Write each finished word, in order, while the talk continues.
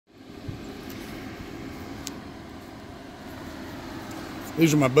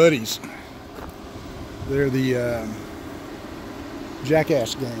These are my buddies. They're the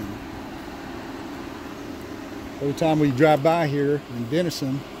Jackass Gang. Every time we drive by here in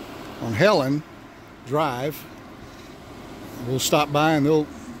Denison on Helen Drive, we'll stop by and they'll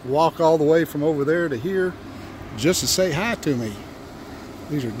walk all the way from over there to here just to say hi to me.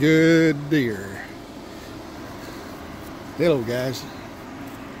 These are good deer. Hello, guys.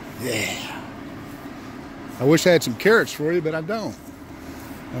 Yeah. I wish I had some carrots for you, but I don't.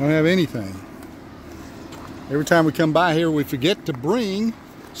 I don't have anything. Every time we come by here, we forget to bring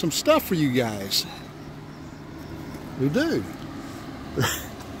some stuff for you guys. We do.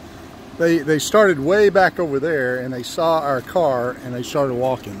 They started way back over there and they saw our car and they started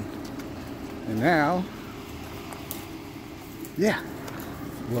walking. And now, yeah.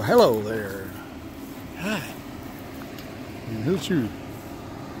 Well, hello there. Hi. And who's you?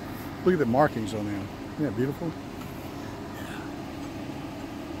 Look at the markings on them. Isn't that beautiful? Yeah.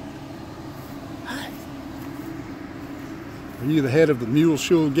 Hi. Are you the head of the Mule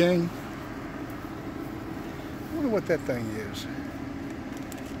Show Gang? I wonder what that thing is.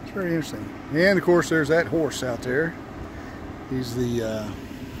 It's very interesting. And of course there's that horse out there. He's the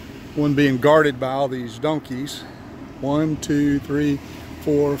one being guarded by all these donkeys. 1, 2, 3,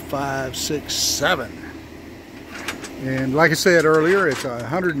 4, 5, 6, 7. And like I said earlier, it's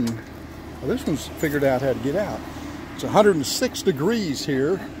 100 and, well, this one's figured out how to get out. It's 106 degrees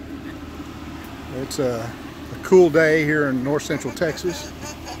here. It's a cool day here in north central Texas.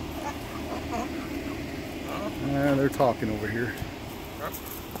 They're talking over here.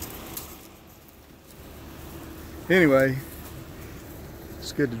 Anyway,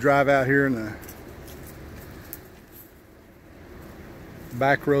 it's good to drive out here in the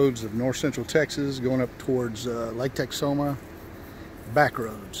back roads of north central Texas, going up towards Lake Texoma. Back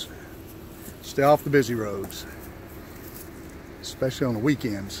roads. Stay off the busy roads, especially on the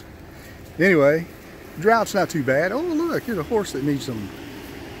weekends. Anyway, drought's not too bad. Oh, look, here's a horse that needs some.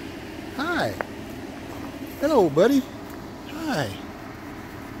 Hi. Hello, buddy. Hi.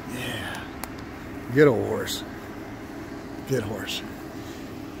 Yeah. Good old horse. Good horse.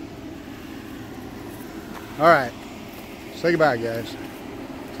 All right. Say goodbye, guys.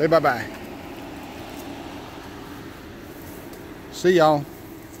 Say bye-bye. See y'all.